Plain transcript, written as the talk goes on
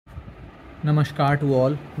Namaskar to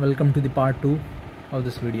all, welcome to the part 2 of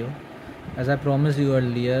this video. As I promised you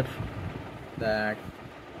earlier that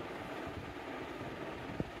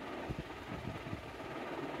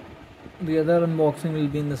the other unboxing will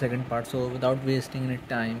be in the second part, so without wasting any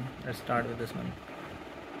time, let's start with this one.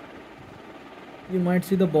 You might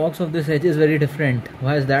see the box of this edge is very different.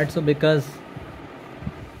 Why is that? So because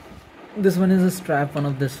this one is a strap one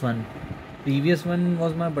of this one. Previous one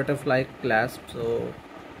was my butterfly clasp, so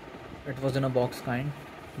it was in a box kind.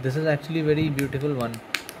 This is actually very beautiful one.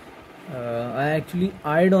 I actually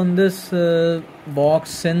eyed on this box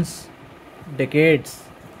since decades.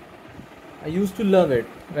 I used to love it.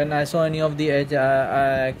 When I saw any of the edge,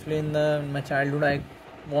 I actually in my childhood I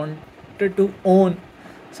wanted to own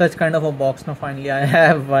such kind of a box. Now finally I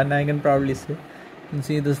have one, I can proudly say. You can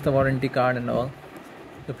see this, the warranty card and all.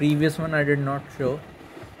 The previous one I did not show.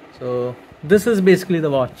 So this is basically the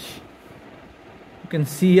watch. You can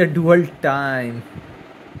see a dual time.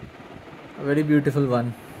 A very beautiful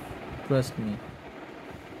one. Trust me.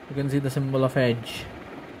 You can see the symbol of edge.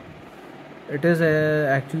 It is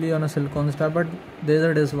actually on a silicone strap, but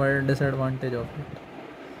there is a disadvantage of it.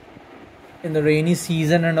 In the rainy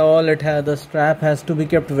season and all, the strap has to be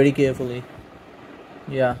kept very carefully.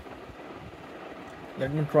 Yeah.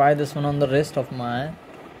 Let me try this one on the wrist of mine.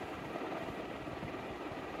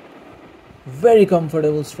 Very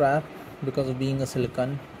comfortable strap because of being a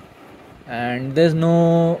silicone, and there's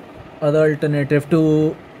no other alternative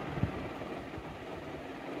to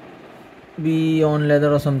be on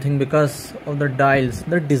leather or something because of the dials.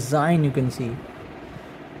 The design, you can see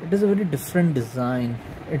it is a very different design.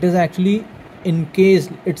 It is actually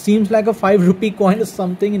encased. It seems like a 5 rupee coin or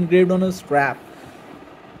something engraved on a strap.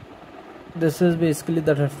 This is basically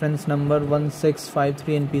the reference number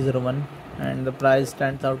 1653NP01, and the price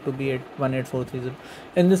stands out to be at 18430.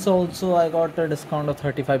 In this also I got a discount of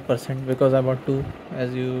 35% because I bought two,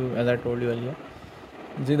 as I told you earlier.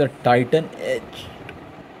 You see the Titan edge.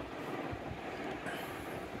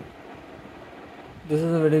 This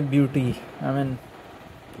is a very beauty. I mean,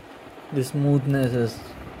 the smoothness is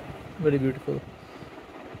very beautiful.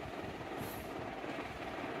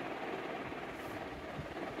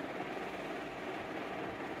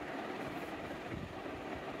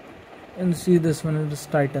 And see, this one is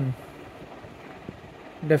Titan.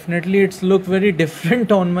 Definitely it's look very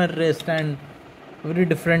different on my wrist and very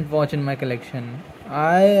different watch in my collection.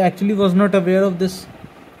 I actually was not aware of this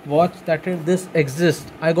watch that this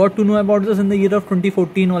exists. I got to know about this in the year of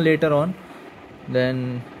 2014 or later on.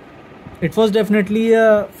 Then it was definitely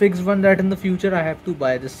a fixed one that in the future I have to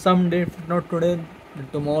buy this someday, if not today, then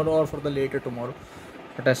tomorrow or for the later tomorrow.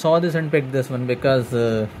 But I saw this and picked this one because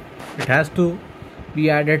it has to be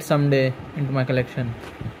added someday into my collection,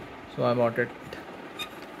 so I bought it.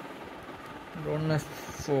 I don't know if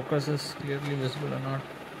focus is clearly visible or not.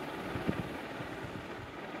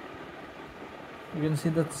 You can see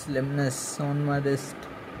the slimness on my wrist.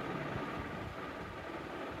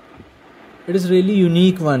 It is really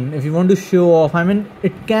unique one. If you want to show off, I mean,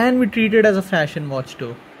 it can be treated as a fashion watch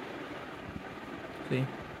too. See?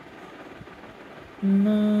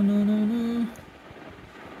 No.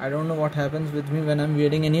 I don't know what happens with me when I'm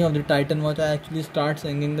wearing any of the Titan watch. I actually start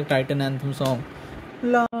singing the Titan anthem song.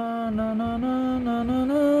 La na na na na na na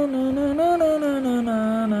na na na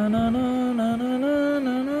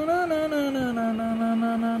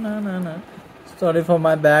na na. Sorry for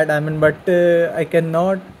my bad. I mean, but I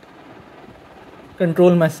cannot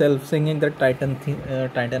control myself singing the Titan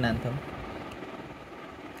anthem.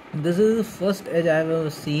 This is the first edge I've ever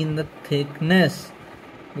seen. The thickness,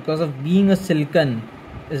 because of being a silicone,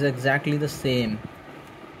 is exactly the same.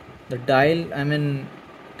 The dial, I mean,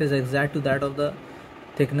 it is exact to that of the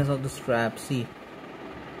thickness of the strap. See,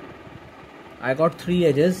 I got 3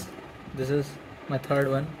 edges. This is my third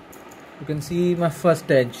one. You can see my first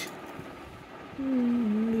edge.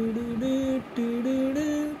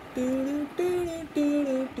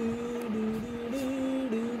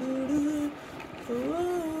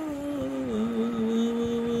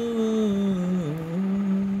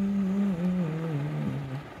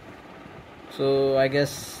 So I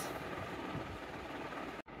guess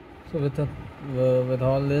with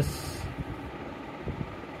all this,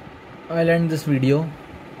 I'll end this video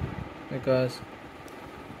because,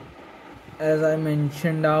 as I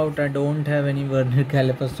mentioned out, I don't have any vernier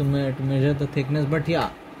calipers to measure the thickness. But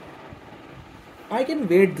yeah, I can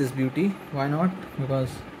weight this beauty. Why not?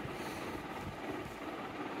 Because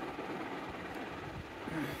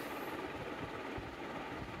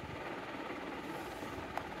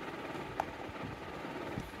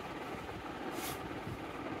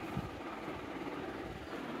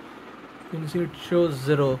you can see it shows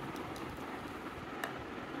 0.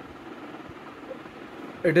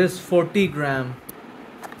 it is 40 gram.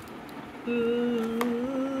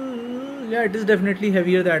 Yeah, it is definitely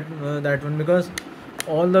heavier that one, because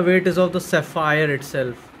all the weight is of the sapphire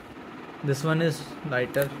itself. This one is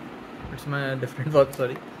lighter. It's my different word,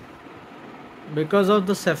 sorry. Because of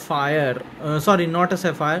the sapphire, sorry, not a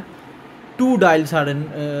sapphire, two dials are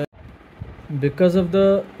in. Because of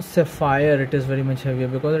the sapphire, it is very much heavier,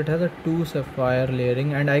 because it has a two sapphire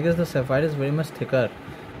layering, and I guess the sapphire is very much thicker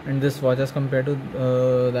in this watch as compared to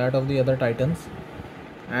that of the other Titans.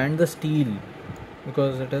 And the steel,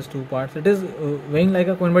 because it has two parts, it is weighing like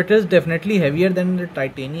a coin, but it is definitely heavier than the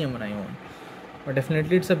titanium one I own. But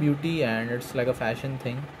definitely it's a beauty, and it's like a fashion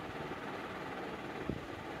thing,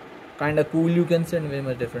 kind of cool, you can say, and very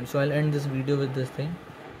much different. So I'll end this video with this thing.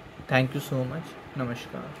 Thank you so much.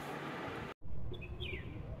 Namaskar.